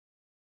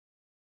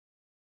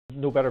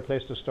No better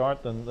place to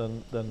start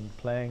than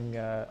playing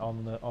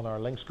on our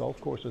links golf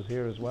courses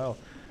here as well.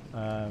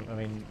 I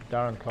mean,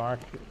 Darren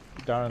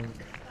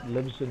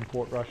lives in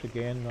Portrush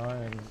again now,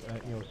 and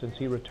since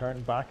he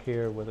returned back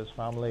here with his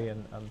family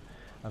and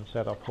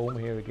set up home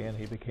here again,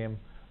 he became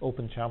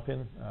Open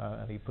champion,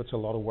 and he puts a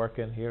lot of work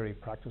in here. He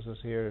practices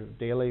here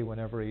daily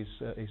whenever he's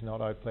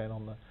not out playing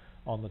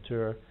on the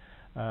tour.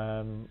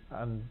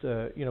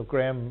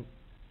 Graham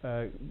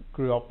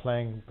grew up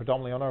playing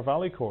predominantly on our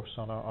Valley course,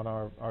 on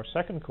our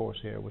second course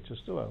here, which is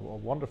still a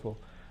wonderful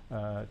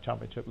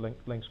championship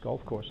links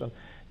golf course. And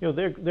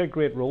they're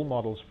great role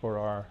models for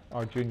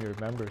our junior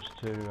members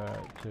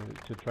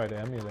to try to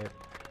emulate.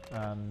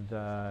 And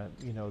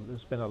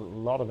there's been a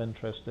lot of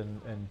interest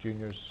in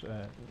juniors,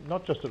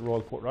 not just at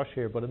Royal Portrush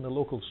here, but in the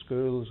local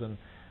schools and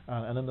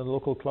in the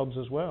local clubs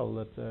as well.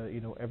 That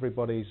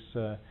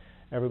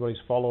everybody's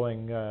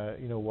following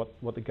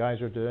what the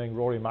guys are doing.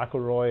 Rory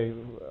McIlroy,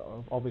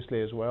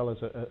 obviously, as well,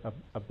 is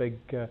a big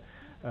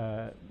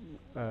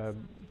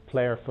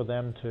player for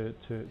them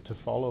to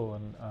follow.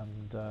 And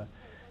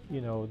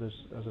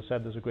there's, as I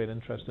said, there's a great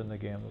interest in the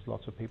game. There's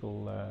lots of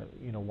people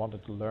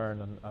wanted to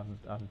learn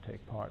and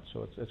take part.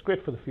 So it's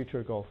great for the future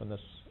of golf in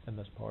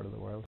this part of the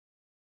world.